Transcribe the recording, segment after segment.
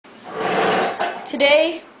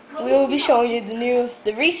Today, we will be showing you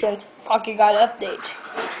the recent Pocket Guide update.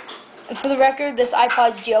 And for the record, this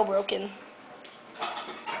iPod's jailbroken.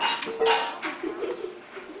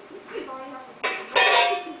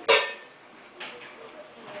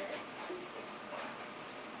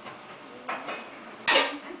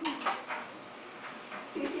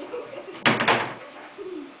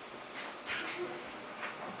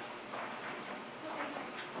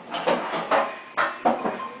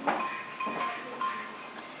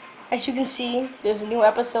 As you can see, there's a new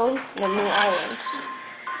episode and a new island.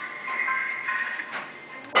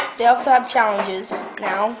 They also have challenges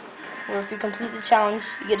now, where if you complete the challenge,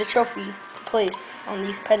 you get a trophy to place on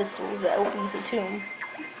these pedestals that opens the tomb.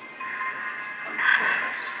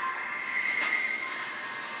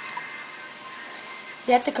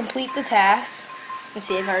 You have to complete the task. Let's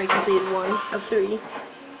see, I've already completed 1 of 3.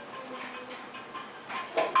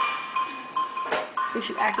 You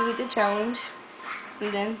should activate the challenge,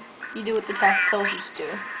 and then you do what the task tells you to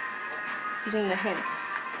do, using the hints.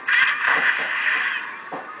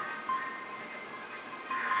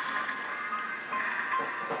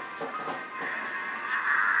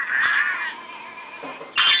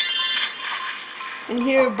 And you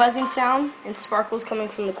hear a buzzing sound and sparkles coming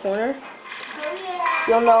from the corner.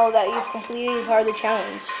 You'll know that you've completed part of the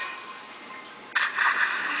challenge.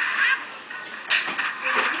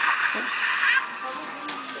 Oops.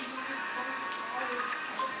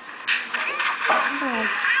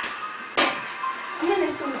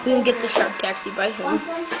 You can get the shark taxi by him.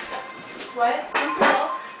 What?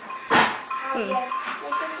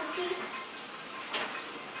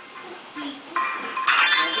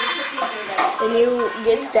 And you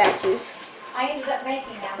get statues. I ended up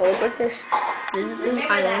making them. Over this. This is the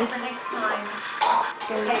island. For next time.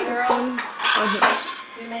 And Okay, this girl. tomb on here.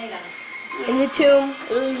 We made them. In the tomb,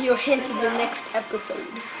 it will give you a hint of the next episode.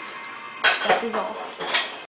 That is all.